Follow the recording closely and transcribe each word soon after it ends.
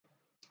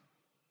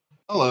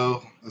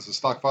Hello, this is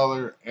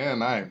Stockfather,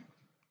 and I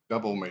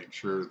double made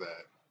sure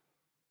that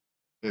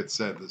it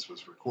said this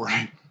was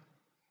recording.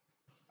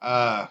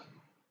 Uh,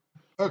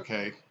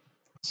 okay,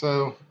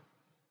 so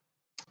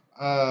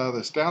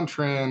this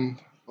downtrend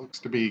looks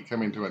to be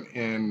coming to an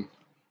end.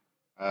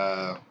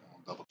 I'll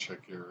double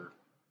check here.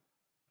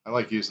 I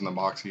like using the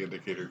Moxie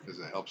indicator because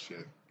it helps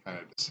you kind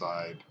of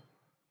decide.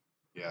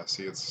 Yeah,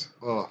 see, it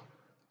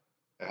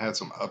had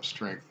some up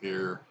strength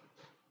here,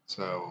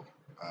 so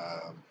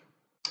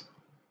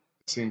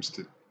it seems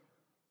to,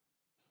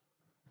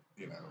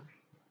 you know,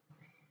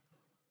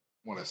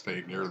 want to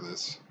stay near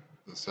this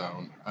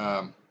zone.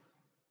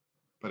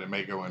 But it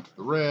may go into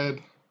the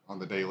red on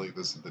the daily.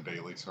 This is the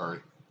daily, sorry.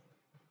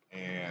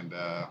 And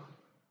but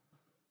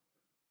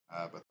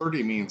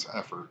 30 means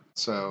effort,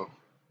 so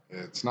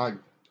it's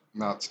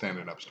not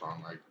standing up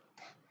strong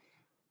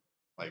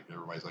like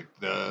everybody's like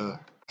duh.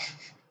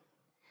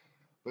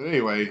 But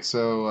anyway,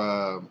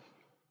 so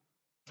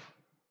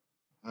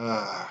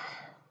uh,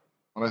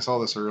 when I saw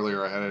this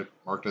earlier, I had it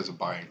marked as a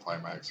buying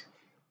climax.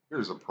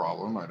 Here's a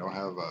problem: I don't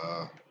have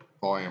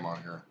volume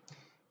on here,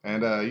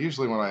 and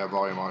usually when I have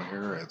volume on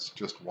here, it's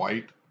just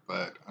white.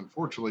 But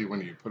unfortunately,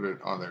 when you put it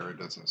on there, it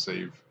doesn't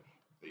save.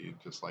 You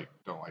just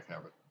don't like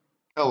having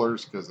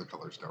colors because the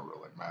colors don't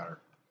really matter.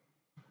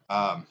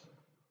 Um,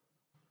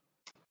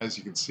 as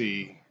you can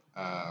see,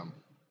 um,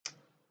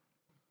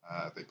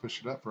 they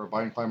pushed it up for a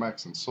buying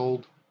climax and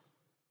sold.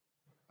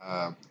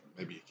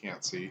 Maybe you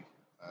can't see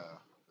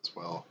as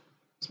well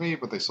as me,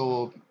 but they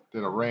sold,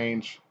 did a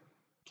range,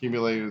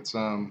 accumulated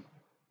some,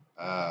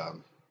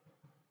 um,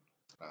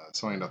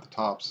 selling at the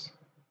tops.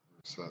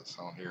 There's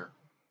selling here.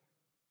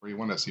 Where you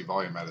want to see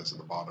volume at is at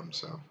the bottom.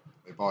 So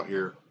they bought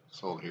here,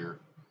 sold here,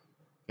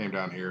 came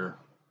down here.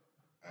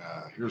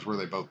 Here's where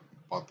they both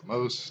bought the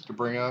most to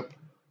bring up,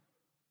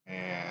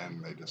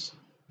 and they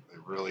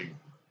really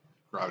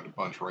grabbed a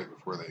bunch right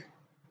before they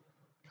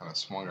kind of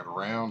swung it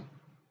around.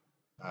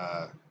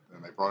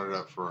 And they brought it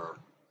up for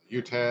a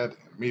UTAD, and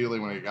immediately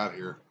when it got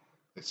here,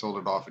 they sold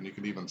it off. And you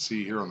can even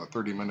see here on the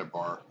 30-minute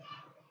bar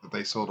that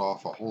they sold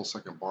off a whole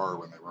second bar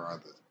when they were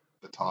at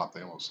the top.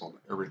 They almost sold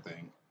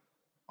everything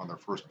on their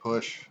first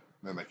push.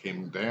 Then they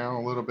came down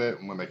a little bit,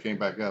 and when they came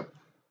back up,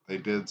 they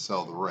did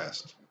sell the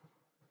rest.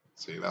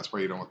 See, that's why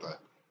you don't want the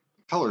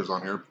colors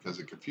on here because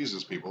it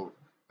confuses people.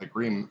 Like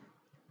green,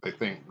 they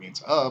think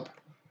means up,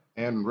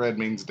 and red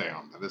means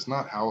down. That is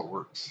not how it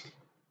works.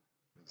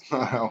 It's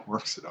not how it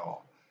works at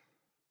all.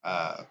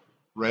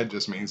 Red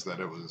just means that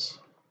it was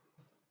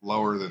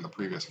lower than the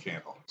previous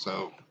candle.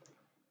 So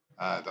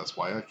that's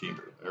why I keep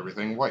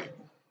everything white.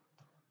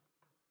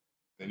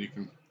 Then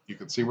you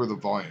can see where the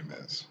volume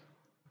is.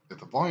 If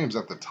the volume's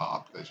at the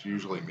top, this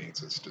usually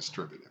means it's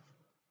distributive.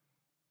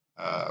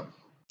 Uh,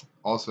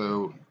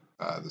 also,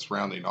 this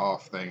rounding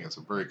off thing is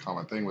a very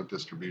common thing with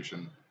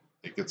distribution.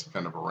 It gets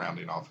kind of a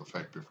rounding off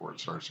effect before it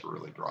starts to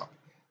really drop.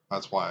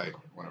 That's why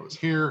when it was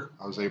here,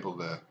 I was able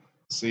to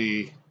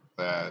see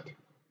that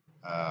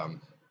um,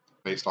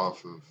 based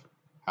off of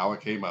how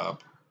it came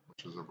up,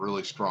 which was a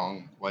really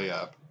strong way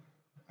up,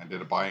 and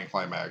did a buying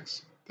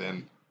climax,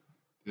 then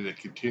did a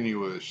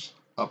continuous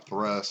up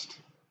thrust,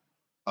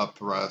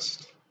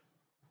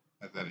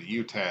 and then a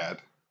UTAD,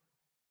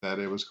 that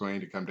it was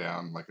going to come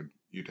down like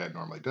a UTAD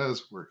normally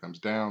does, where it comes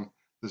down.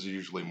 This is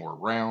usually more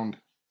round.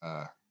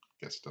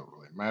 Guess it don't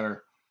really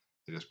matter.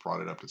 They just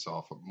brought it up to sell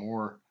off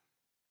more,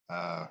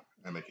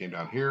 and they came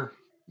down here.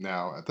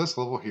 Now at this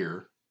level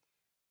here,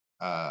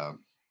 uh,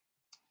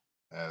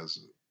 as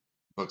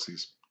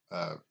Booksy's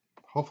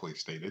hopefully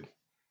stated,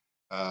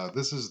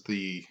 this is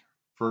the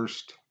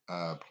first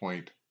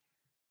point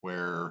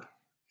where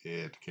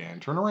it can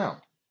turn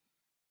around.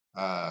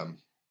 Um,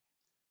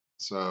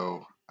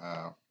 so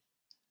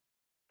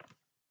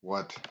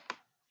what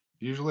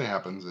usually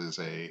happens is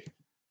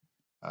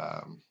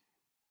um,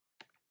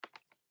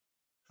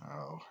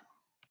 oh,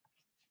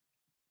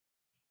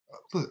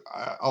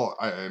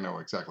 I know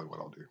exactly what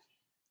I'll do.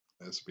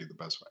 This would be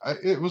the best way.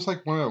 It was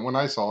like when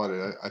I saw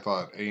it, I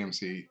thought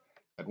AMC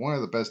had one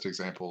of the best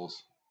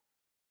examples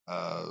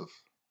of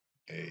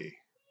a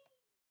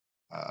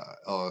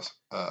LS,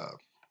 a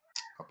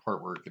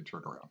part where it can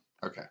turn around.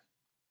 Okay,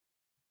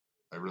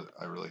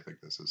 I really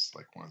think this is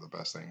like one of the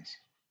best things.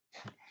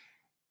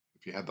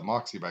 If you had the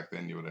Moxie back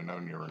then, you would have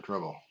known you were in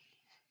trouble.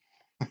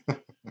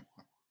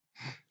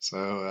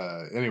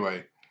 So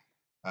anyway,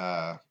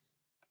 uh,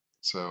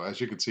 so as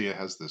you can see, it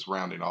has this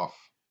rounding off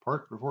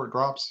part before it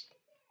drops,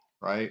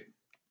 right?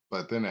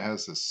 But then it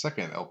has this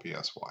second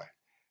LPSY.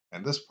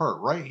 And this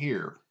part right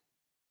here,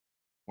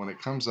 when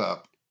it comes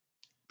up,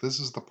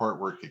 this is the part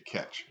where it could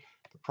catch.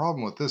 The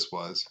problem with this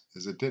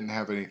is it didn't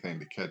have anything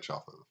to catch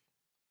off of.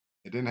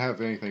 It didn't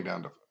have anything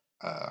down to,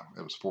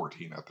 it was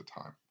 14 at the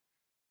time.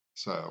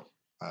 So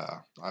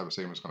I was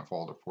saying it was going to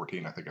fall to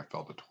 14. I think I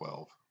fell to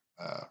 12.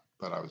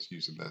 But I was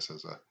using this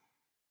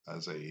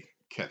as a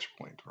catch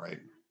point, right?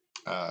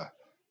 Uh,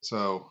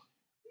 so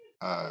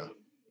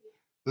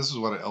this is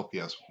what an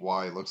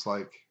LPSY looks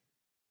like,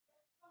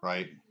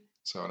 right?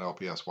 So an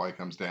LPSY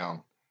comes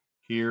down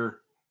here,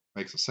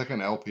 makes a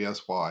second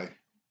LPSY,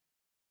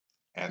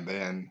 and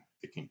then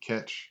it can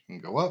catch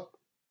and go up,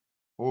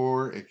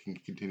 or it can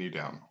continue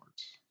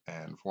downwards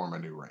and form a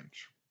new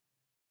range.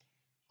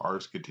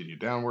 Ours continued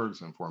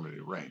downwards and formed a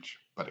new range,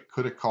 but it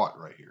could have caught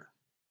right here.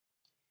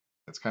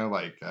 It's kind of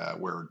like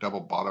where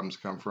double bottoms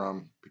come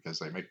from, because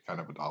they make kind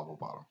of a double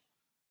bottom.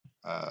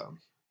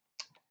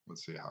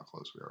 Let's see how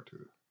close we are to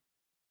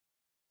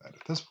that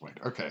at this point.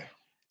 Okay,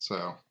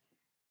 so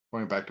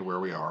going back to where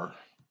we are,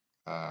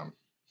 that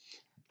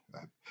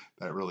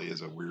really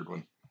is a weird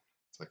one.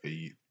 It's like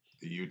a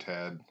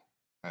UTAD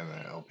and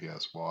an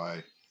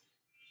LPSY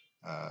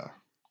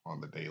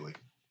on the daily.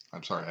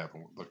 I'm sorry, I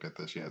haven't looked at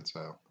this yet,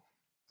 so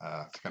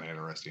it's kind of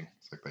interesting.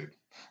 It's like they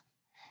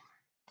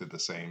did the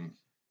same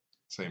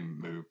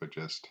move, but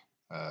just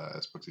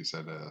as Booksy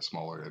said, a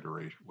smaller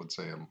iteration. Would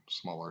say a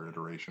smaller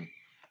iteration.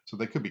 So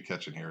they could be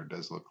catching here. It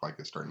does look like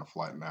it's starting to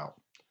flatten out.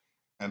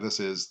 And this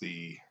is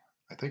the,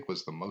 I think,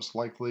 was the most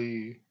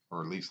likely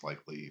or least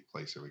likely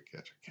place it would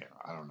catch.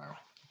 I don't know.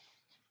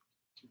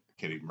 I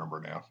can't even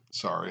remember now.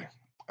 Sorry.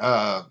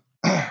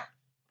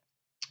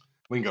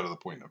 We can go to the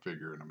point and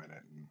figure in a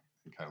minute and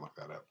kind of look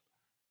that up.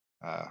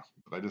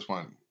 But I just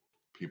want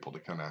people to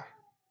kind of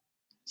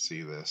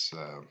see this,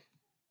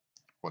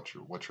 what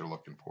you're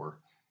looking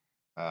for.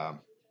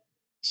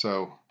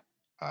 So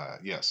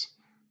yes,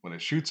 when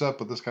it shoots up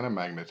with this kind of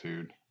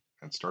magnitude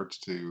and starts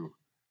to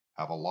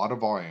have a lot of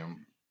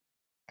volume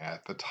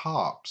at the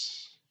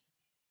tops,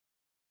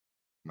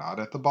 not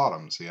at the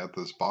bottom. See, at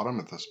this bottom,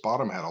 if this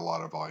bottom had a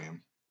lot of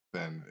volume,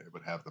 then it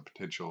would have the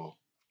potential of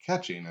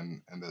catching,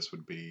 and this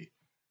would be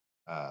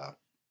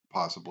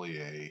possibly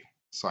a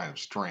sign of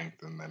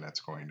strength, and then it's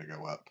going to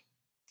go up.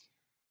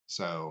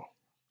 So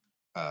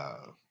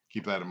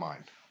keep that in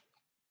mind.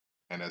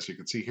 And as you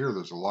can see here,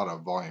 there's a lot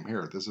of volume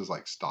here. This is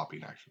like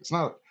stopping action. It's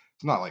not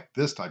like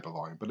this type of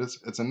volume, but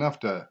it's enough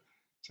to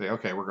say,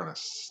 okay, we're going to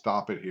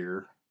stop it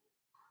here.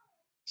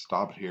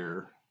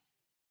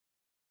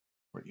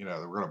 You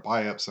know, we're going to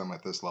buy up some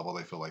at this level.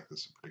 They feel like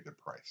this is a pretty good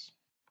price.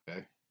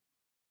 Okay.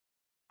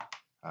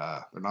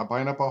 They're not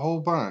buying up a whole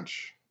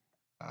bunch.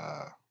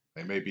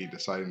 They may be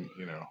deciding,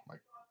 you know,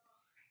 like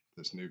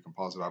this new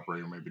composite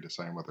operator may be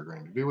deciding what they're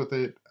going to do with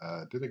it.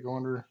 Did it go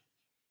under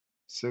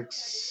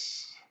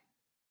 6?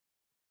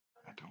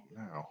 I don't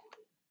know.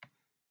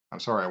 I'm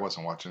sorry, I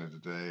wasn't watching it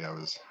today. I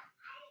was,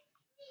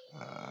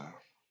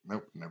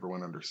 nope, never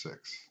went under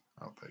 6,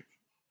 I don't think.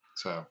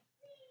 So,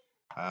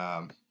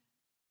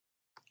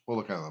 we'll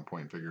look at the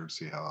point and figure to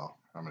see how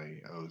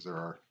many O's there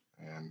are,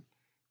 and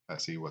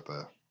see what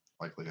the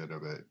likelihood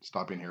of it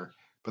stopping here.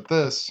 But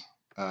this,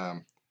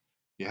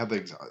 you have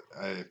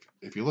the,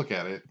 if you look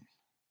at it,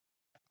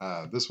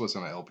 this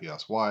wasn't an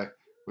LPSY,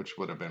 which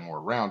would have been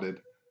more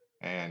rounded,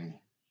 and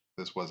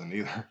this wasn't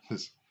either.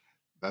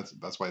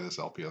 That's why this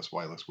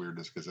LPSY looks weird,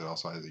 is because it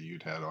also has a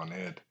UTAD on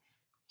it.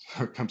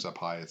 So it comes up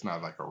high. It's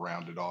not like a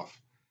rounded off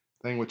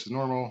thing, which is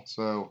normal.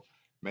 So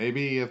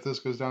maybe if this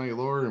goes down any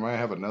lower, we might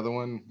have another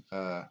one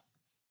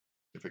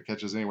if it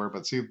catches anywhere.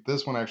 But see,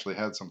 this one actually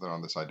had something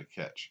on the side to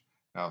catch.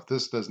 Now, if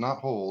this does not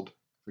hold,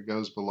 if it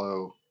goes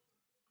below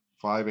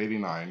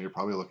 589, you're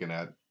probably looking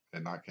at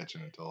it not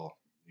catching until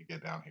you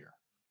get down here,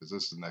 because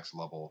this is the next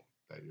level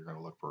that you're going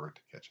to look for it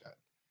to catch at.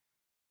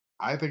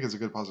 I think it's a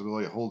good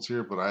possibility it holds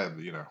here, but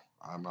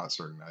I'm not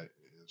certain.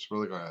 It's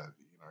really going to,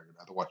 you're going to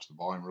have to watch the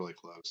volume really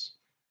close.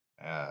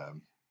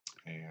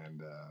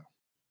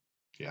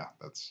 Yeah,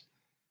 that's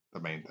the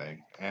main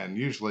thing. And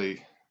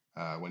usually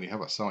when you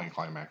have a selling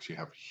climax, you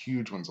have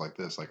huge ones like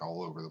this, like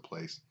all over the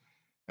place.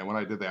 And when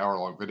I did the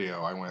hour-long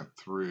video, I went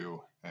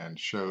through and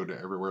showed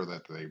everywhere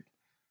that they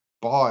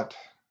bought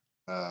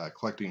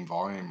collecting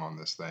volume on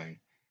this thing,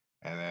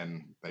 and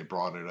then they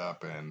brought it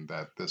up, and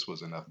that this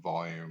was enough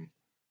volume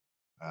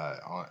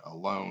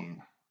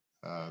alone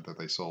that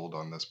they sold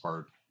on this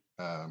part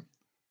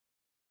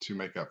to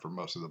make up for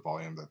most of the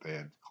volume that they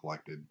had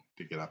collected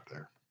to get up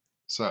there.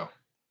 So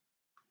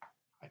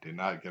I did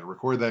not get to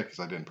record that because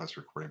I didn't press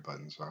the recording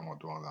button, so I won't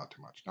dwell on that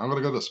too much. Now I'm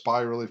going to go to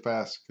SPY really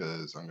fast,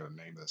 because I'm going to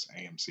name this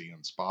AMC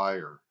and SPY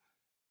or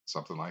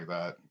something like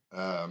that.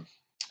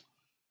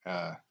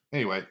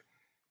 Anyway,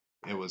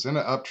 it was in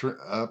an up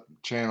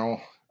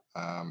channel,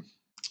 and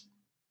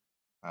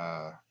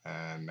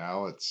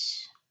now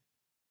it's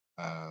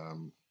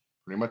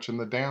pretty much in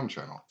the down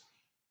channel.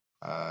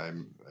 I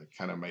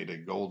kind of made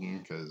it golden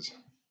because,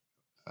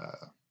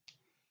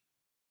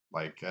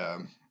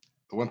 the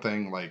one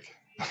thing, like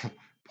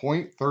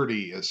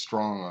 0.30 is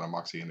strong on a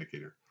Moxie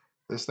indicator.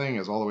 This thing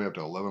is all the way up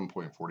to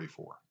 11.44.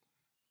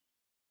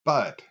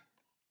 But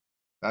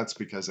that's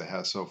because it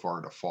has so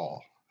far to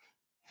fall.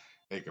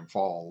 It can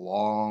fall a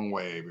long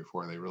way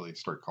before they really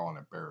start calling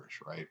it bearish,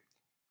 right?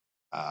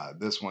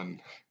 This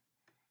one,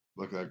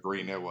 look at how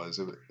green it was.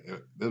 It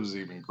was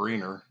even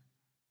greener,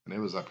 and it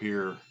was up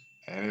here,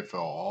 and it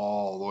fell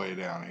all the way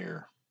down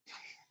here.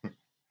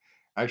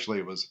 Actually,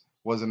 it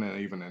wasn't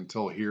even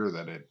until here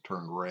that it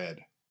turned red.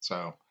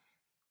 So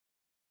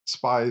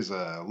SPY's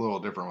a little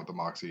different with the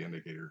Moxie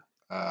indicator.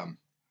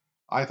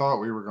 I thought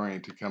we were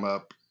going to come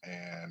up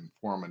and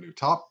form a new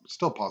top.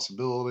 Still a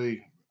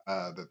possibility.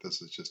 that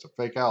this is just a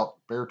fake out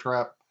bear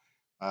trap.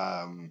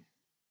 Um,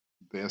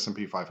 the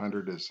S&P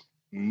 500 is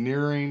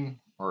nearing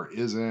or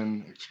is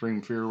in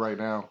extreme fear right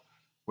now,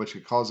 which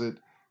could cause it.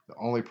 The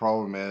only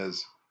problem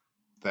is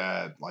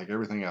that, like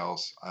everything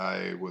else,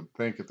 I would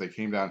think if they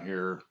came down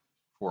here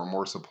for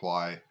more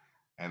supply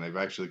and they've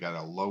actually got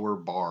a lower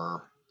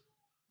bar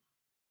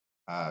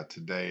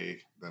today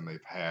than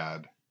they've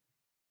had,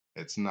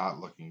 it's not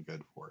looking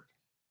good for it.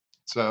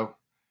 So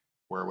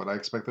where would I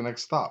expect the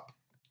next stop?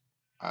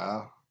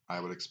 I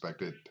would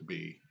expect it to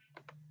be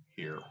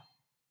here.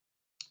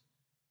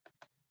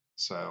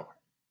 So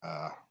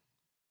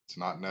it's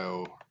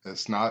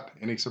not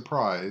any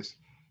surprise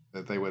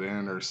that they would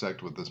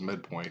intersect with this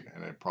midpoint,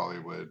 and it probably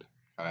would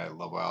kind of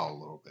level out a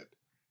little bit.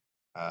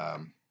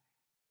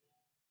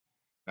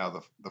 Now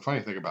the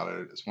funny thing about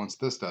it is once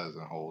this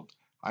doesn't hold,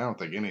 I don't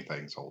think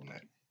anything's holding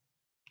it.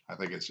 I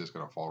think it's just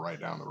going to fall right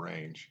down the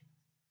range,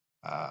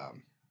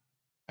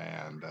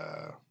 and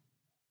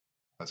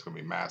that's going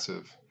to be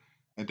massive,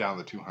 and down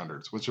the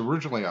 200s, which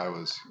originally I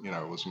was,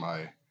 it was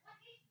my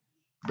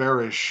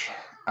bearish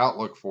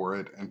outlook for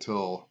it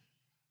until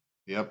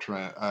the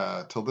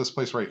uptrend, till this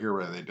place right here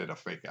where they did a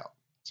fake out.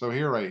 So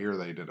here, right here,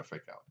 they did a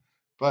fake out.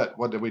 But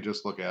what did we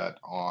just look at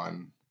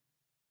on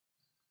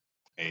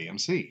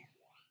AMC?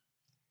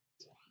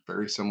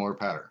 Very similar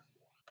pattern.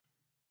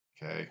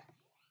 Okay,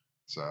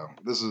 so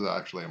this is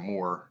actually a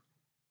more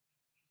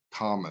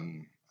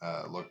common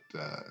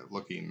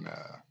looking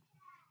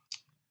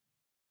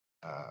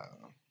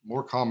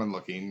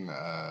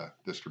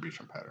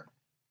distribution pattern,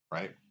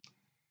 right?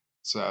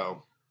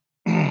 So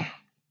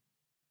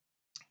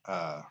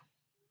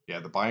yeah,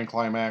 the buying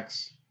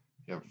climax,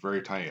 you have a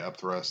very tiny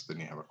upthrust, then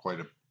you have quite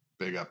a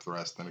big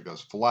upthrust, then it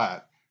goes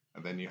flat,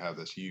 and then you have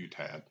this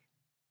U-tad.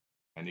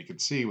 And you can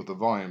see with the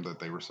volume that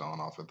they were selling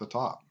off at the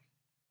top.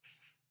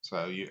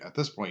 So at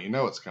this point, you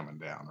know it's coming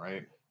down,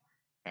 right?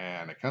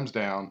 And it comes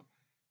down,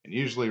 and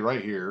usually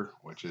right here,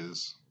 which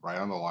is right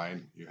on the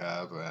line, you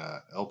have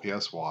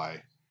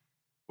LPSY,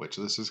 which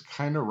this is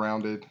kind of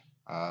rounded.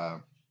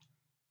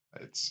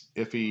 It's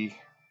iffy,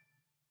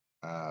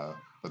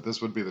 but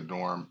this would be the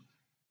norm.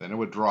 Then it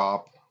would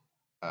drop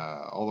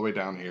all the way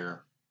down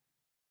here,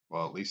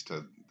 well, at least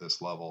to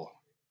this level,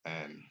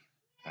 and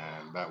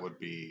that would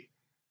be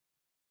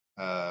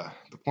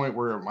the point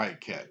where it might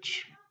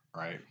catch,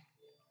 right?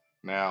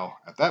 Now,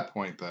 at that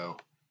point, though,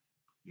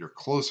 you're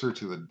closer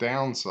to the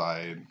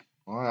downside.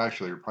 Well,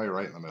 actually, you're probably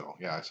right in the middle.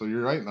 Yeah, so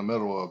you're right in the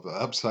middle of the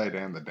upside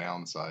and the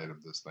downside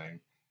of this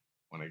thing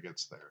when it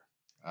gets there.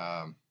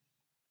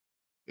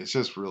 It's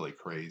just really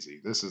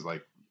crazy. This is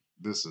a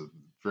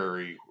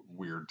very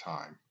weird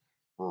time.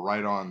 We're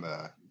right on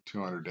the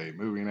 200-day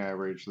moving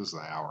average. This is the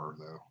hour,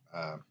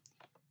 though.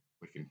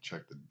 We can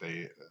check the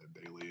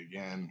daily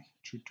again.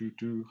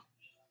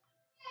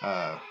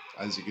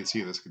 As you can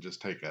see, this could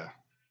just take a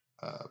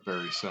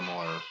very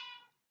similar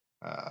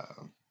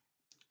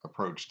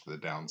approach to the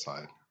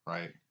downside,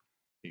 right?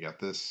 You got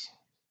this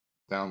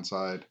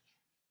downside,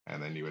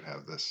 and then you would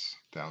have this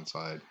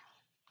downside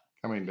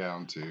coming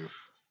down to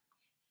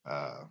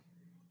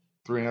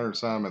 300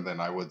 some, and then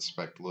I would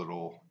expect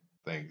little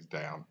things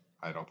down.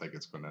 I don't think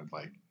it's going to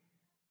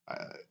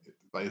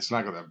it's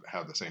not going to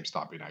have the same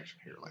stopping action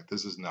here. Like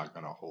this is not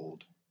going to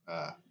hold.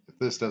 If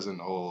this doesn't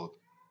hold,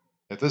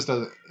 if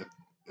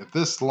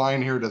this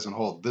line here doesn't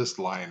hold, this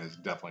line is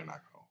definitely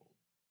not going to hold.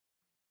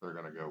 They're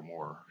going to go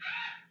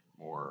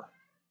more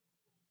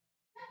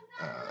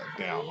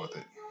down with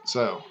it.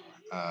 So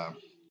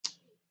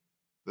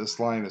this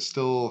line is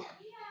still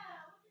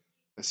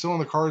in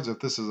the cards if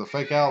this is a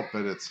fake out,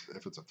 but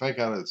if it's a fake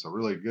out, it's a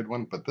really good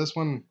one. But this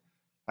one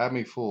had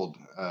me fooled.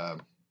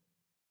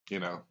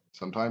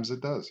 Sometimes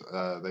it does.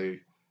 They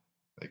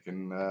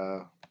can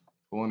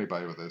fool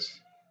anybody with this.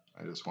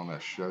 I just want to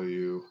show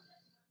you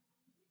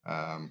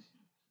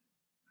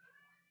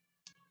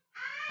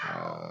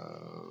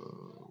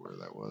where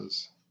that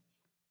was.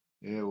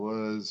 It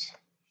was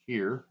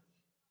here,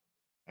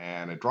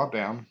 and it dropped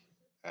down,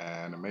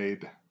 and it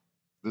made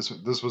this.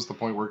 This was the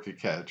point where it could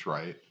catch,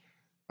 right?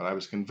 But I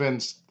was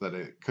convinced that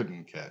it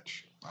couldn't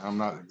catch. I'm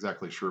not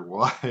exactly sure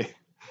why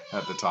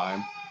at the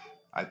time.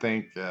 I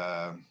think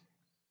the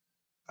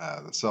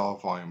sell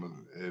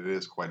volume, it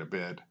is quite a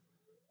bit,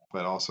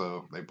 but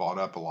also they bought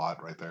up a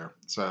lot right there.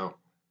 So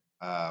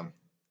I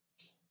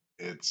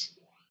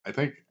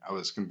think I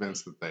was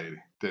convinced that they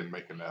didn't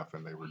make enough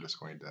and they were just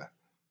going to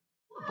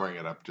bring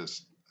it up,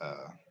 just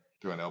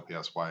do an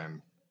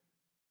LPSY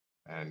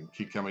and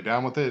keep coming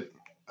down with it.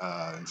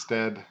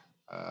 Instead,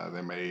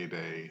 they made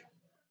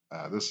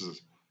this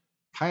is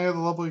kind of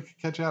the level you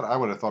could catch out. I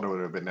would have thought it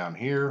would have been down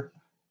here,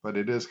 but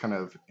it is kind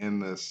of in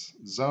this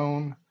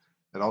zone.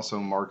 It also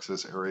marks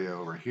this area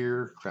over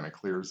here, kind of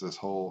clears this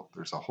whole,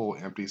 there's a whole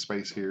empty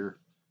space here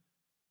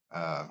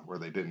where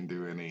they didn't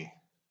do any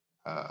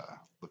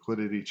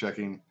liquidity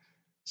checking.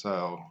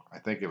 So I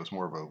think it was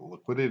more of a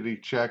liquidity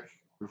check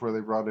before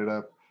they brought it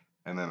up,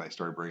 and then they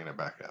started bringing it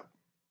back up.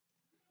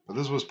 But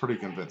this was pretty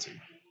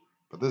convincing.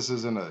 But this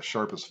isn't as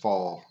sharp as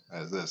fall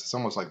as this. It's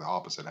almost like the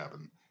opposite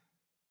happened.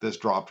 This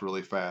dropped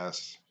really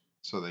fast,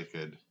 so they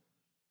could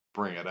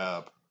bring it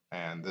up,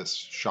 and this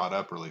shot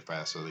up really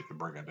fast so they could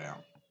bring it down.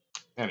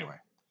 Anyway,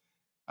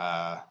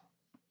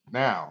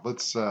 now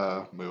let's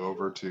move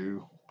over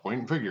to point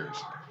and figures.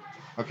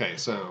 Okay,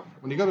 so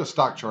when you go to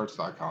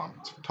stockcharts.com,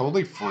 it's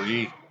totally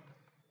free.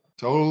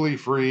 Totally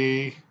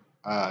free.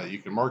 You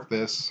can mark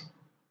this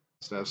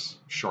stuff's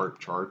sharp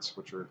charts,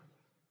 which are,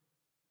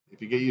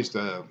 if you get used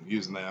to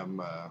using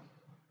them,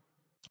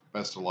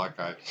 best of luck.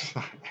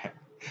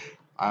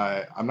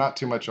 I'm not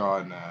too much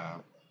on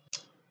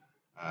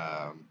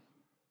um,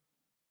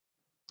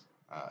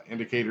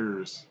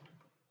 indicators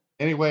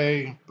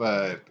anyway,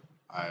 but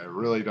I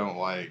really don't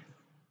like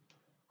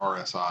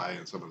RSI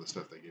and some of the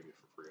stuff they give you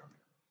for free on here.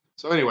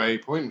 So anyway,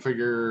 point and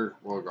figure,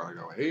 we're going to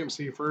go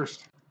AMC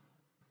first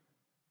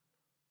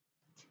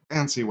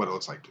and see what it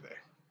looks like today.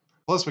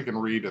 Plus we can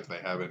read if they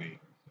have any,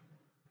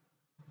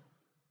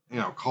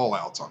 call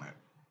outs on it.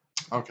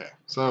 Okay,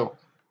 so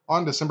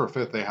on December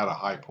 5th, they had a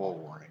high pull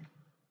warning.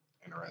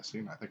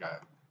 Interesting. I think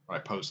when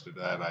I posted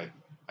that,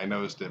 I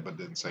noticed it but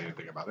didn't say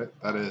anything about it.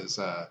 That is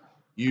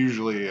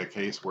usually a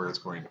case where it's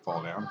going to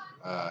fall down.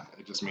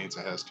 It just means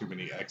it has too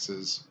many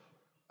X's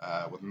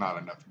with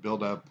not enough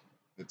buildup.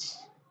 It's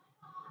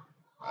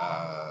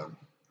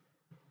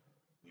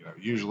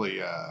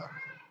usually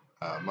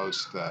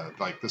most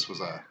like this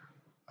was a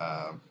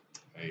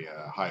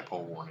high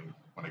pull warning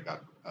when it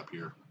got up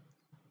here.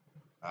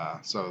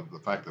 So the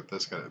fact that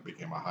this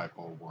became a high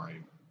pull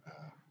warning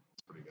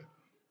is pretty good.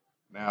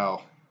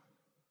 Now,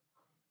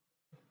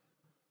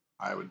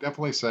 I would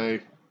definitely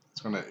say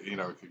it's going to,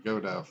 it could go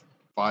to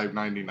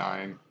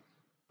 $5.99,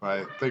 but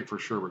I think for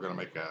sure we're going to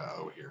make a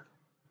O here.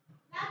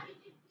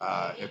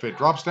 If it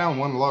drops down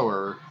one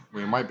lower,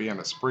 we might be in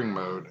a spring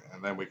mode,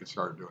 and then we can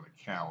start doing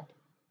a count.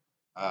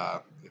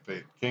 If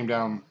it came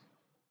down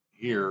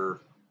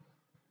here,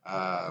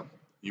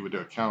 you would do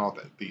a count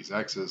of these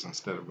X's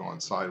instead of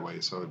going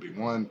sideways. So it would be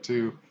 1,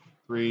 2,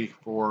 3,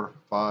 4,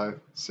 5,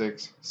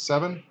 6,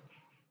 7.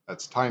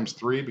 That's times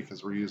 3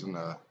 because we're using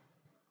a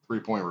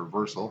 3-point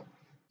reversal.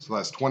 So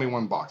that's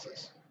 21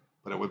 boxes,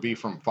 but it would be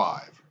from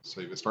 5.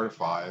 So you would start at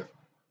 5,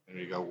 and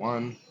you go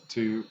 1,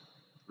 2,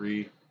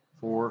 3,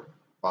 4,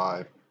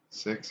 5,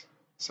 6,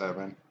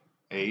 7,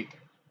 8,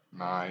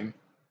 9,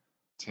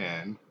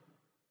 10,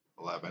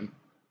 11,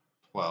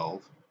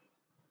 12,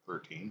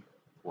 13,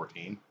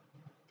 14,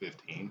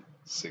 15,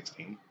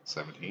 16,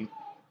 17,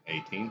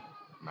 18,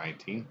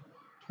 19,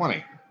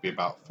 20. Be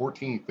about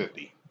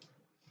 1450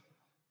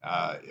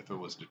 if it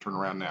was to turn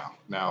around now.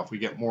 Now, if we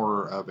get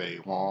more of a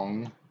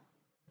long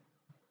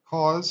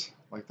cause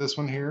like this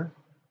one here,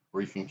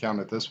 where you can count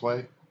it this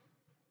way,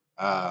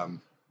 and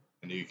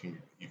you can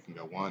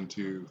go 1,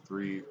 2,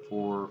 3,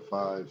 4,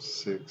 5,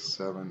 6,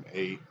 7,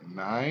 8,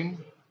 9.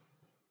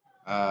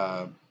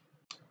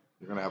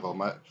 You're gonna have a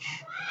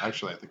much.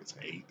 Actually, I think it's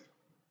 8.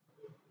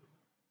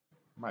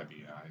 Might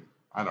be 9.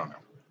 I don't know.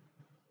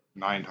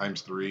 9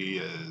 times 3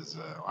 is.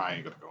 I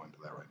ain't gonna go into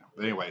that right now.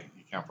 But anyway,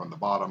 you count from the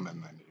bottom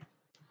and then you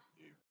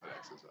put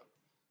X's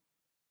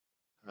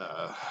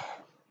up.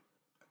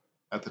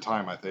 At the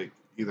time, I think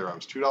either I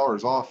was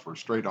 $2 off or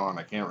straight on.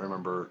 I can't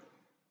remember.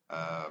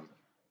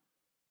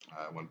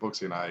 When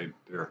Booksy and I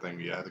did our thing,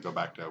 we had to go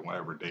back to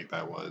whatever date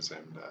that was,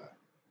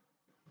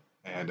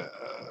 and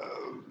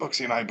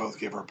Booksy and I both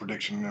gave our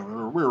prediction.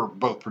 And we were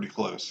both pretty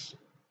close.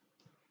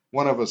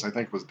 One of us, I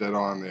think, was dead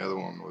on. The other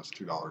one was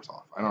 $2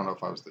 off. I don't know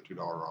if I was the $2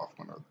 off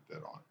one or the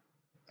dead on.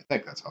 I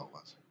think that's how it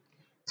was.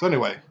 So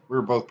anyway, we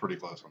were both pretty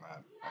close on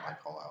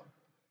that call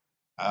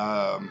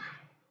out.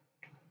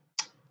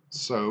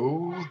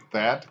 So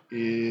that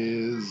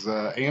is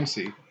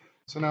AMC.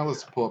 So now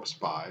let's pull up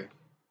SPY.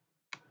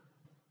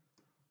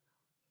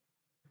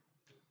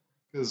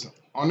 Because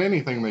on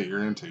anything that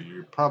you're into,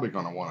 you're probably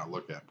going to want to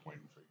look at point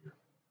and figure.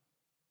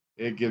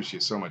 It gives you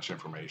so much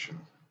information.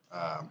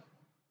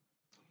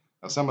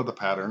 Now some of the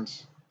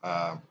patterns,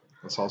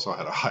 this also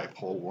had a high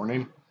pull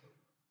warning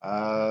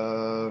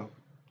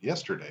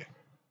yesterday.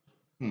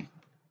 I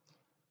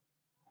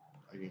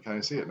can kind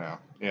of see it now.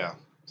 Yeah,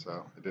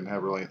 so it didn't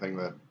have really anything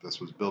that this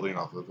was building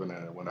off of, and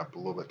then it went up a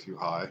little bit too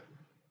high.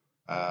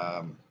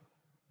 And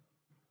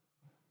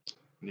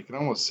you can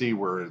almost see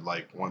where it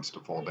like wants to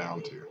fall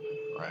down to,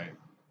 right?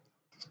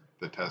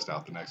 To test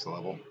out the next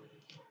level.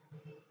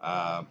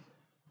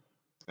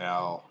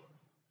 Now,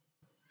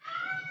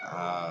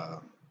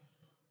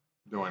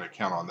 doing a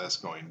count on this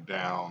going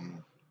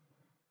down,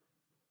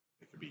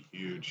 it could be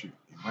huge. You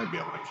might be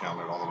able to count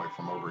it all the way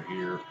from over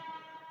here.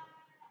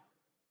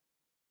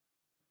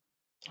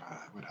 I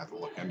would have to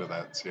look into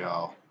that and see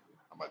how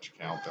much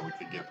count that we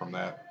could get from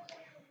that.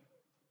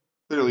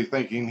 Clearly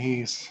thinking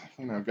he's,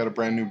 got a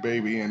brand new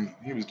baby, and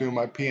he was doing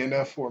my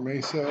PNF for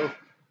me, so,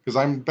 because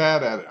I'm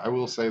bad at it. I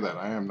will say that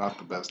I am not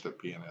the best at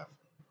PNF.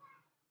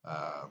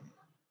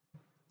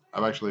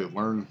 I've actually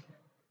learned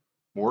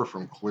more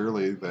from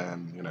Clearly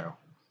than,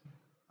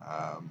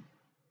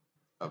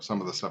 of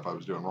some of the stuff I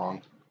was doing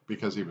wrong,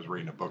 because he was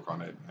reading a book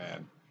on it,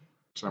 and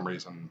for some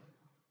reason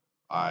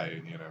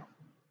I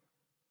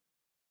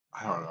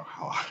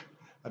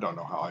don't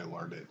know how I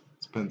learned it.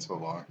 It's been so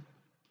long.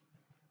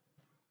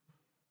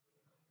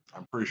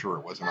 I'm pretty sure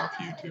it wasn't off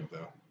YouTube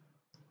though.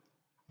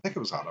 I think it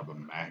was out of a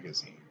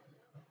magazine.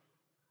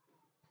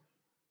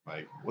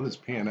 Like, what is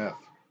PNF?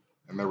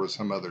 And there was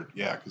some other,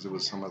 yeah, because it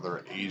was some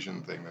other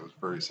Asian thing that was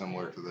very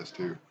similar to this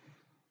too,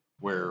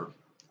 where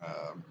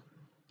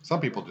some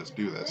people just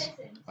do this.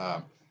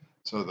 Um,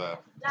 so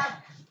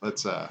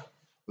let's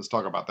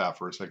talk about that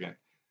for a second.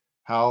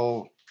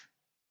 How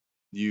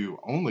you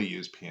only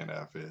use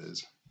PNF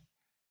is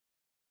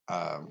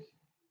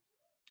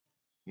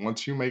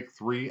once you make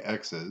 3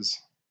 X's,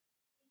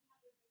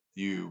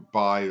 you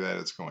buy that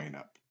it's going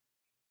up.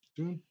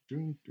 Dun,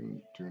 dun,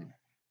 dun, dun.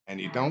 And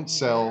you don't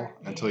sell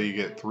until you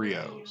get 3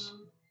 O's.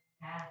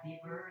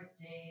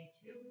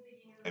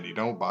 And you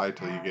don't buy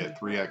till you get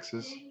 3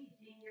 X's. It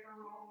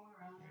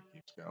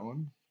keeps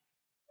going.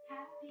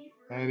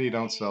 And you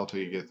don't sell till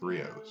you get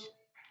 3 O's.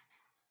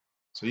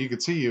 So you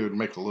could see you would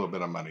make a little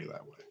bit of money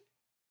that way,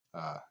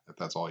 if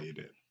that's all you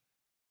did.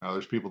 Now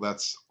there's people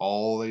that's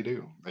all they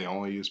do. They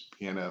only use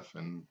PNF,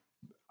 and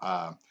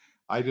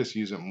I just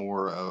use it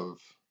more of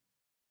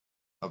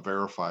a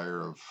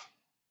verifier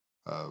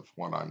of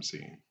what I'm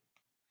seeing.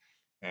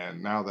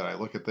 And now that I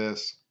look at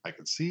this, I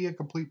could see a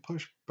complete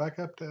push back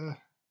up to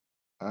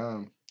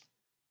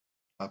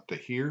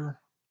here,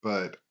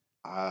 but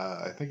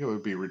I think it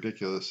would be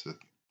ridiculous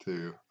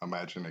to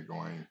imagine it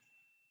going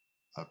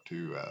up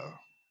to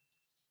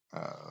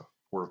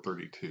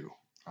 432.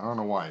 I don't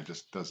know why, it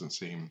just doesn't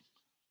seem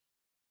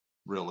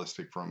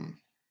realistic from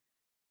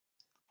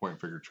point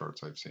figure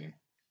charts I've seen.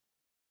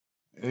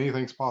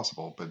 Anything's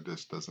possible, but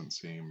this doesn't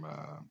seem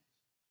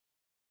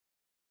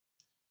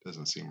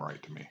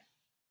right to me.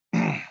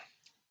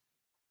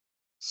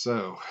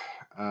 So,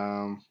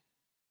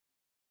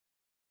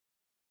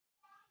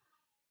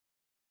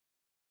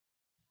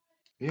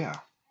 yeah.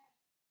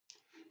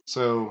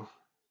 So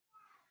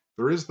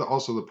there is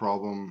also the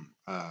problem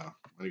when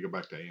you go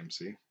back to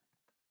AMC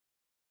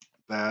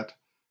that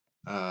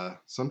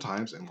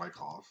sometimes in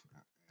Wyckoff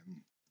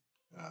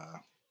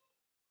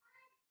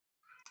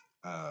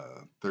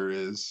there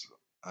is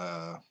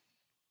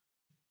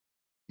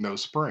no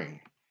spring.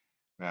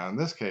 Now in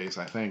this case,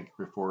 I think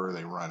before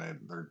they run it,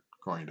 they're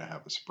going to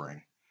have a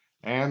spring.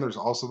 And there's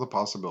also the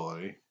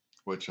possibility,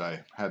 which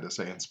I had to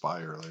say in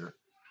SPY earlier,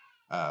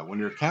 when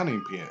you're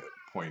counting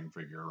point and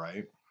figure,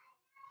 right?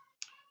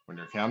 When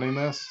you're counting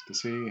this to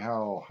see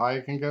how high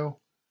it can go,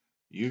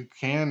 you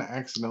can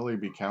accidentally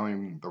be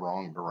counting the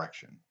wrong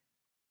direction.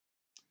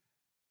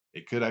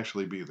 It could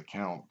actually be the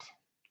count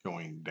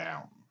going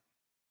down.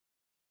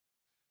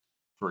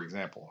 For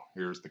example,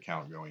 here's the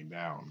count going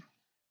down.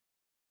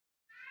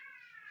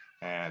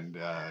 And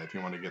if you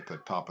want to get the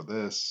top of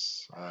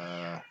this,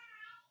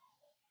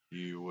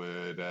 you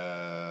would,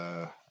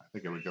 I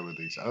think it would go with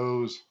these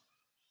O's.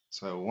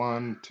 So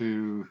 1,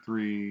 2,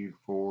 3,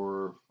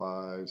 4,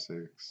 5,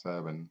 6,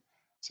 7.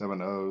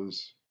 7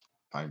 O's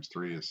times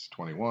 3 is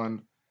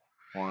 21.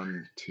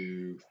 1,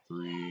 2,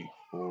 3,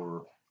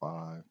 4,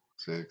 5,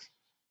 6,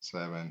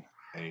 7,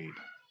 8,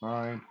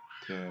 9,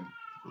 10,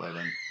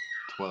 11,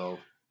 12,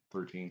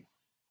 13,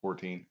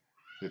 14,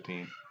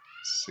 15,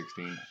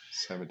 16,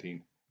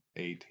 17,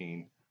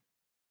 18,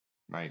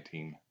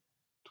 19,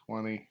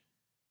 20,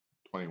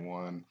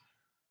 21.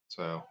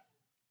 So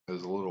it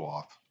was a little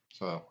off.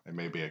 So it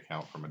may be a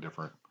count from a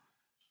different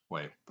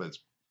way, but it's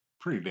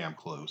pretty damn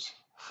close.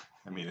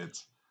 I mean,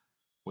 it's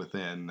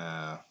within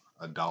 $1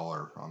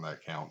 on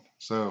that count.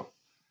 So,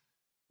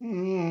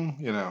 you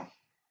know,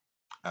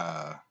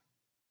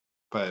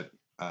 but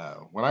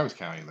when I was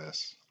counting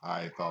this,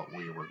 I thought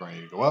we were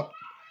going to go up.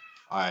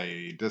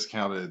 I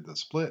discounted the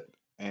split,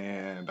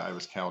 and I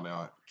was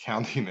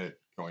counting it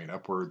going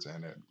upwards,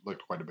 and it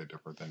looked quite a bit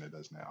different than it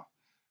does now.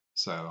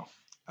 So,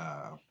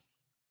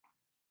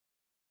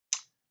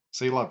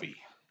 c'est la vie.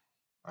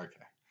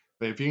 Okay,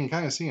 but if you can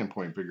kind of see in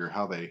point figure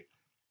how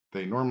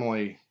they're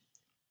normally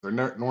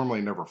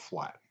never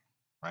flat,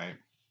 right?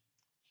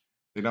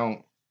 They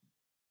don't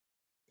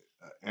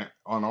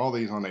on all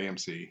these on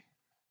AMC,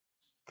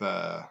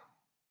 the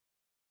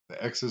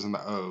X's and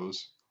the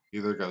O's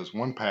either goes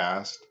one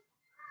past,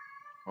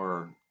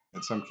 or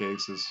in some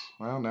cases,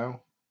 well,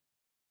 no,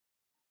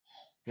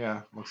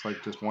 yeah, looks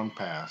like just one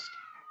past.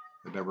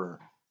 It never.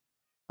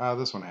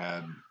 This one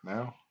had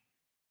no,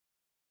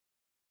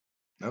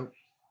 nope.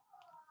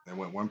 It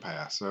went one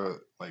past. So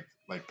like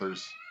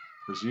there's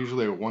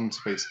usually a one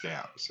space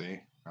gap. See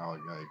how it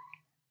like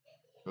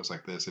goes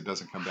like this. It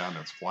doesn't come down.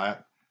 It's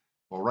flat.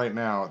 Well, right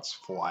now it's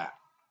flat.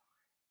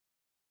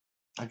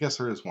 I guess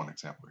there is one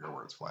example here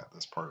where it's flat.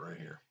 This part right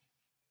here.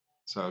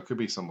 So it could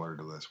be similar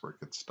to this where it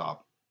could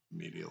stop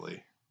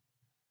immediately.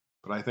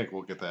 But I think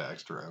we'll get that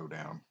extra O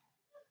down.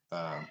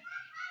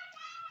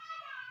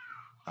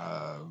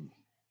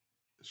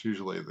 It's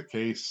usually the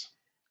case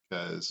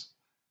because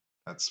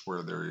that's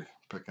where they're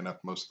picking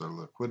up most of their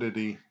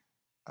liquidity,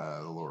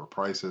 the lower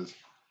prices,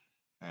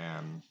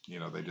 and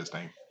they just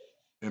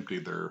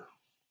emptied their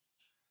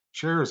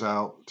shares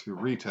out to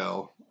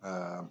retail,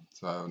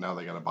 so now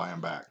they got to buy them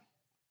back.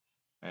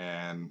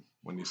 And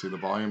when you see the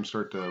volume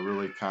start to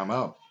really come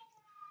up,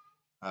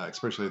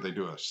 especially if they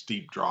do a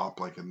steep drop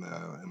like in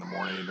the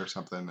morning or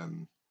something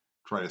and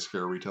try to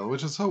scare retail,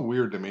 which is so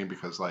weird to me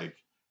because like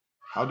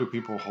how do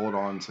people hold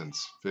on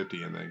since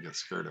 50 and then get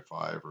scared at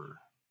 5 or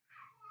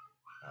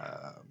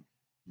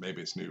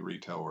maybe it's new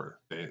retail or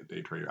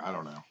day trader. I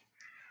don't know.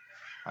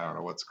 I don't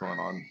know what's going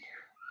on,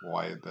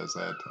 why it does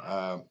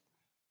that.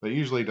 But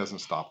usually it doesn't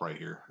stop right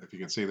here. If you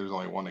can see, there's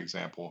only one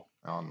example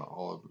on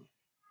all of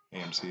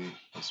AMC.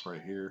 This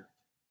right here.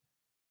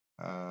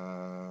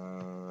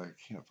 I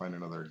can't find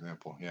another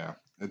example. Yeah,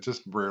 it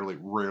just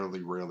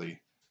rarely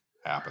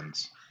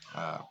happens.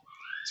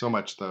 So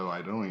much though,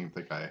 I don't even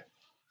think I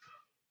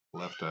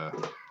left a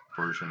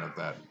version of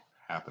that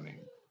happening,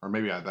 or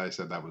maybe I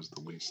said that was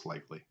the least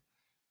likely.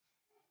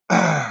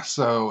 But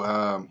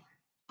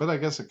I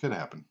guess it could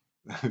happen.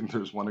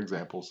 There's one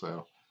example,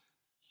 so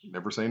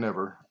never say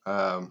never.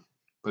 But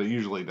it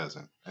usually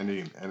doesn't, and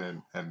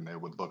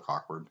it would look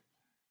awkward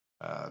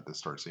to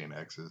start seeing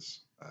X's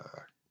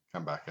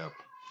come back up.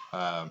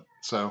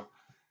 So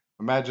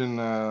imagine,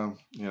 I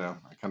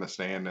kind of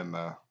staying in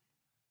the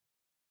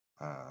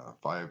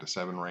 5 to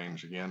 7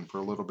 range again for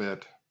a little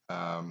bit,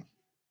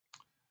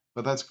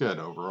 but that's good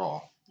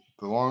overall.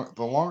 The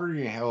longer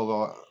you hold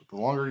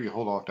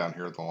off down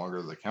here, the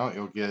longer the count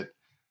you'll get,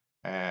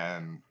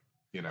 and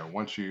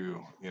once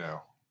you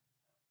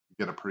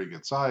get a pretty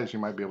good size, you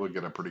might be able to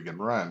get a pretty good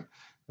run.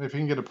 And if you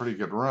can get a pretty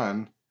good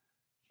run,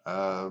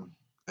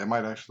 it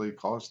might actually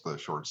cause the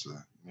shorts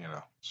to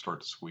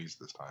start to squeeze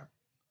this time.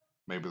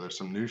 Maybe there's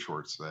some new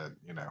shorts that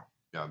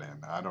got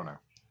in. I don't know.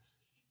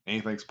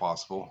 Anything's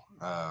possible.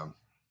 But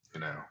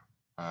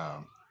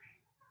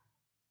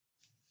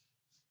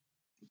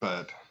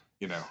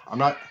I'm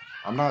not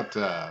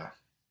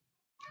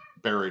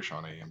bearish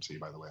on AMC,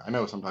 by the way. I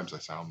know sometimes I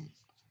sound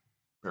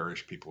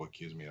bearish. People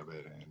accuse me of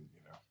it, and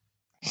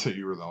so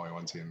you were the only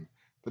one seeing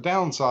the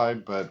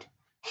downside. But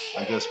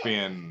I'm just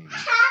being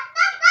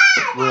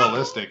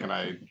realistic, and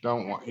I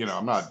don't want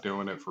I'm not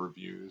doing it for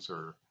views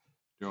or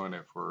doing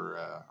it for.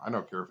 I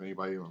don't care if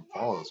anybody even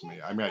follows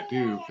me. I mean, I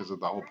do because the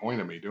whole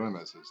point of me doing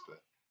this is to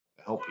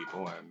help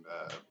people, and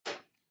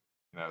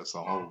it's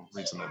the whole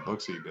reason that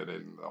Booksy did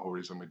it, and the whole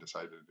reason we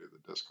decided to do the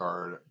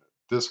Discord,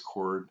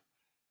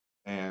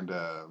 and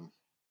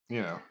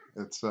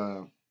it's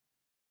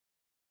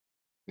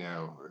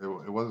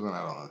it wasn't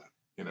at all.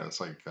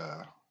 It's like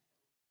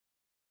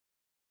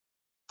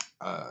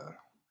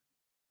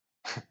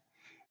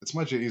it's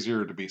much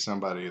easier to be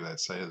somebody that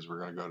says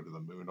we're going to go to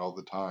the moon all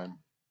the time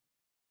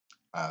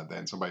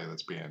than somebody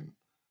that's being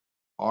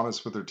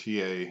honest with their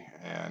TA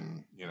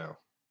and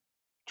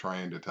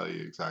trying to tell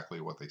you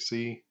exactly what they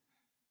see.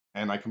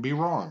 And I can be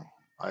wrong.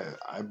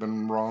 I've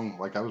been wrong.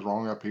 Like I was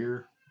wrong up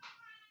here.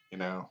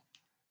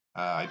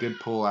 I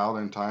did pull out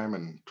in time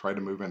and try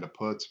to move into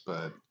puts,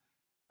 but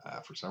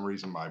for some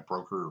reason my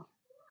broker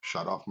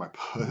shut off my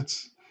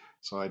puts,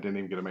 so I didn't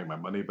even get to make my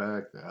money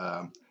back.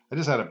 I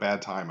just had a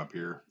bad time up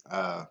here.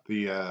 But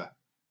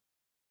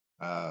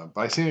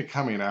I seen it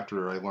coming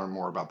after I learned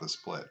more about the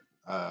split.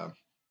 It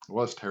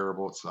was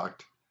terrible. It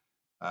sucked.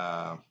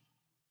 But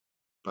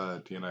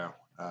at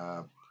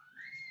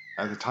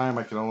the time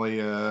I could only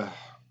go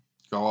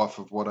off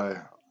of what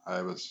I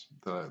was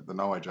the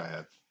knowledge I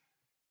had.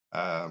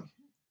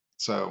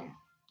 So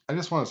I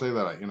just want to say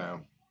that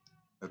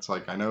it's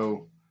like I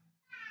know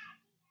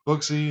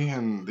Booksy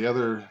and the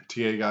other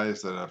TA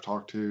guys that I've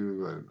talked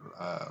to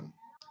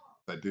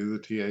that do the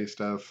TA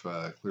stuff,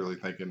 clearly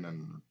thinking,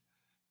 and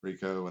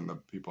Rico and the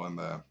people in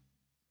the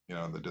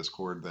the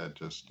Discord that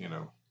just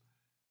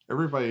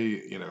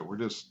everybody we're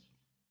just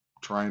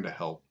trying to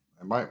help,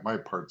 and my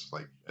part's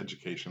like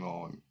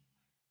educational and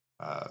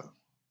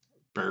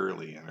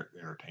barely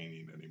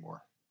entertaining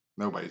anymore.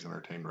 Nobody's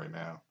entertained right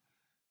now,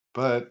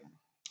 but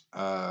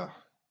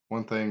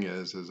one thing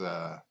is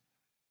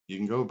you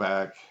can go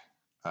back.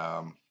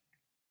 Um,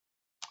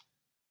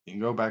 you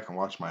can go back and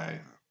watch my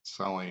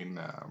selling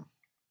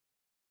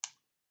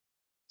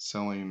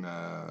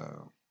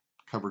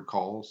covered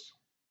calls.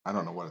 I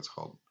don't know what it's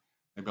called.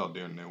 Maybe I'll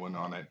do a new one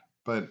on it.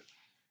 But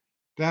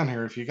down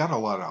here, if you got a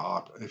lot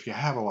of if you're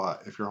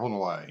holding a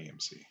lot of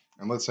AMC,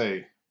 and let's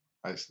say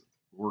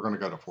we're going to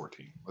go to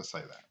 14. Let's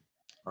say that.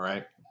 All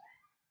right.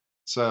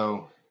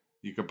 So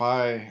you could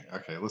buy.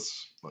 Okay, I'm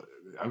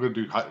going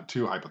to do 2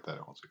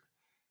 hypotheticals here.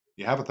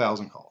 You have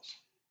 1,000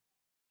 calls,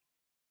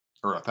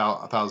 or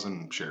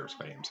 1,000 shares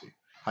of AMC,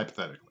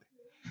 hypothetically.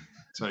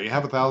 So you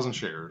have 1,000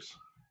 shares,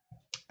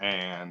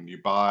 and you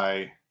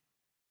buy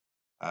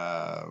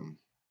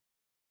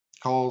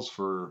calls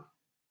for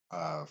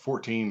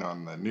 14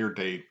 on the near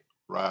date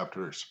right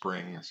after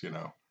springs, 2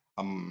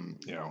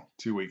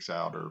 weeks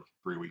out or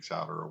 3 weeks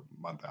out or a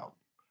month out,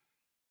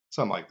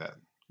 something like that.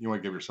 You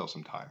want to give yourself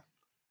some time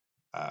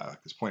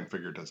because point and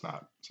figure does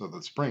not. So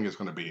the spring is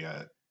going to be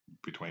at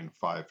between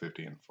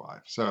 550 and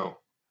 5. So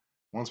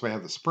once we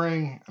have the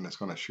spring and it's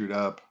going to shoot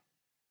up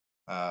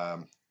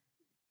to,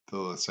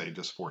 let's say,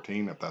 just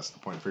 14, if that's the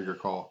point and figure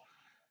call,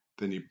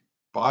 then you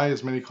buy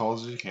as many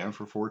calls as you can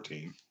for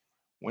 14.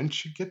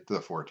 Once you get to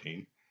the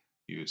 14,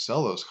 you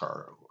sell those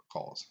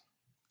calls.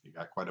 You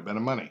got quite a bit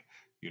of money.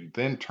 You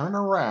then turn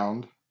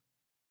around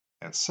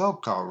and sell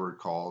covered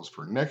calls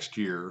for next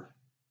year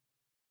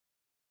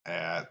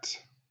at,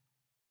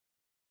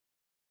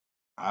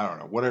 I don't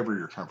know, whatever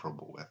you're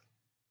comfortable with.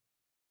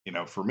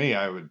 For me,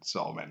 I would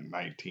sell them at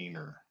 19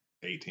 or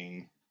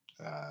 18.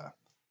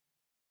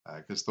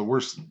 Because the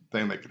worst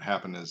thing that could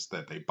happen is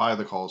that they buy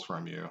the calls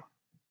from you,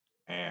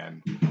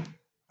 and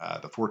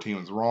the 14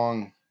 was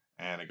wrong,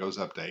 and it goes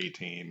up to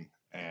 18,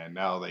 and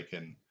now they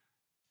can,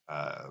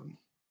 um,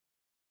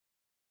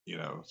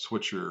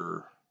 switch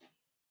your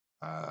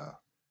cover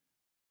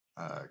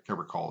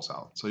calls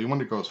out. So you want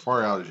to go as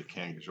far out as you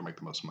can because you'll make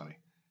the most money.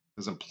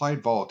 Because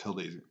implied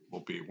volatility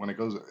will be when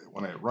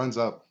it runs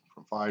up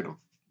from 5 to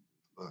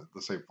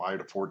let's say 5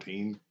 to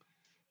 14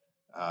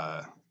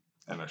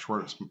 in a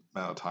short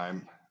amount of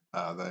time,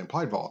 the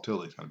implied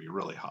volatility is going to be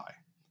really high.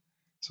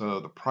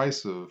 So the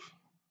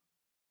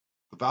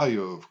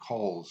value of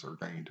calls are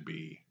going to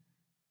be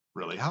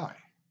really high.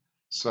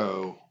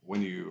 So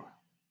when you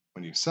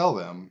sell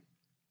them,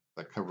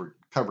 the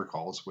cover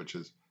calls, which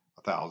is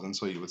 1,000,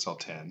 so you would sell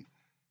 10.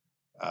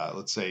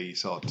 Let's say you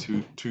sell it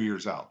two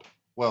years out.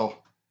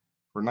 Well,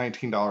 for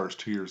 $19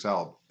 2 years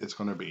out, it's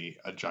going to be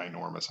a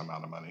ginormous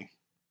amount of money.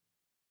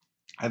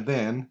 And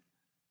then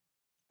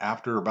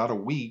after about a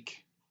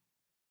week,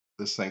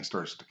 this thing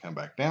starts to come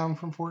back down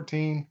from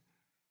 14,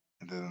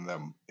 and then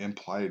the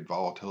implied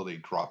volatility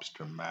drops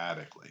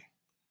dramatically.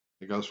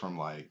 It goes from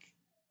like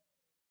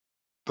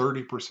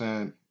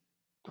 30%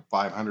 to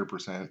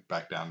 500%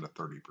 back down to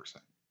 30%.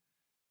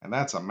 And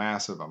that's a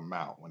massive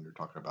amount when you're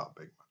talking about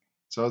big money.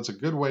 So it's a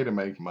good way to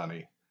make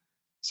money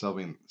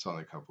selling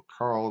a couple of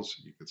calls.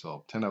 You could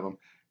sell 10 of them.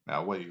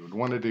 Now, what you would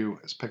want to do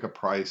is pick a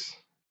price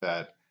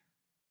that,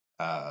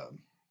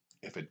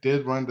 if it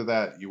did run to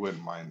that, you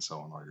wouldn't mind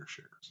selling all your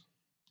shares.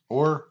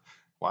 Or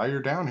while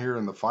you're down here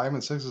in the 5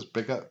 and 6s,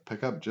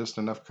 pick up just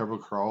enough cover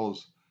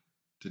calls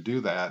to do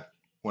that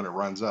when it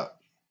runs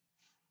up.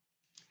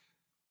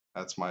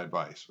 That's my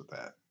advice with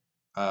that.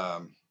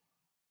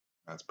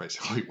 That's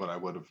basically what I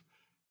would have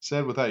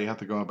said with that. You have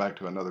to go back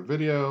to another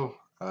video.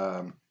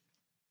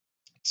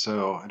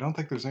 So I don't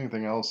think there's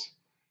anything else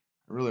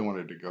I really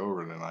wanted to go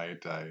over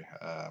tonight.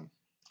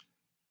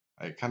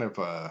 I kind of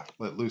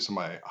let loose on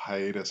my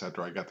hiatus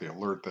after I got the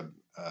alert that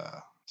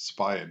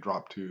SPY had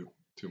dropped too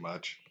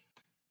much,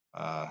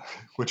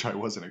 which I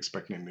wasn't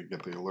expecting to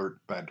get the alert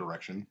that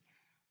direction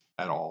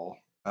at all.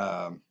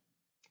 Yeah,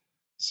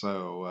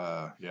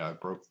 I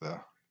broke the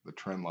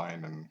trend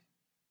line, and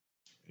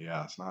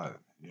yeah, it's not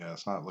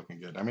looking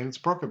good. I mean, it's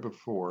broke it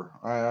before.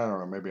 I don't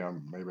know. Maybe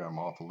I'm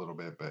off a little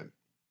bit, but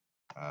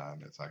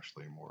it's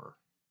actually more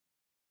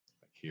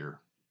like here.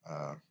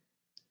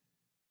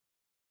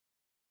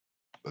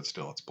 But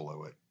still, it's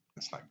below it.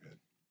 It's not good.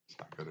 It's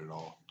not good at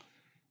all.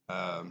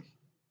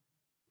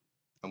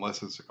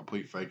 Unless it's a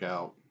complete fake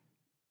out.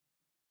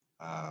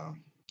 I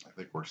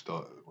think we're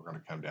going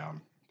to come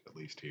down at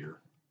least here.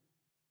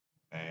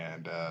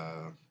 And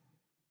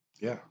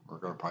yeah, we're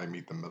going to probably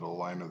meet the middle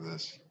line of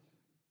this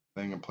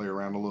thing and play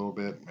around a little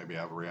bit. Maybe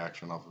have a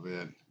reaction off of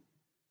it.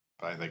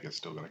 But I think it's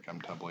still going to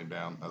come tumbling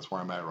down. That's where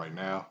I'm at right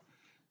now.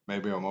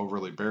 Maybe I'm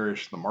overly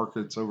bearish. The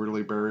market's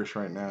overly bearish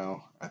right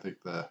now. I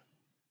think when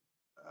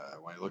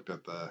I looked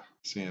at the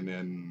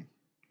CNN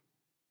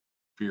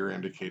fear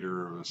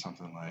indicator, it was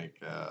something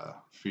like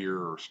fear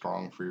or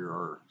strong fear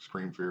or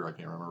extreme fear. I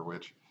can't remember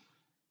which.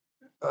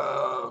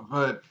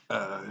 But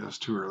it was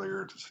too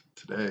earlier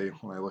today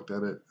when I looked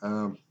at it.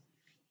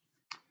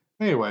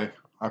 Anyway,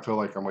 I feel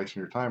like I'm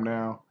wasting your time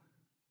now,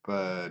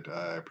 but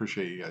I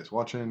appreciate you guys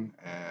watching,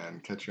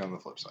 and catch you on the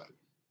flip side.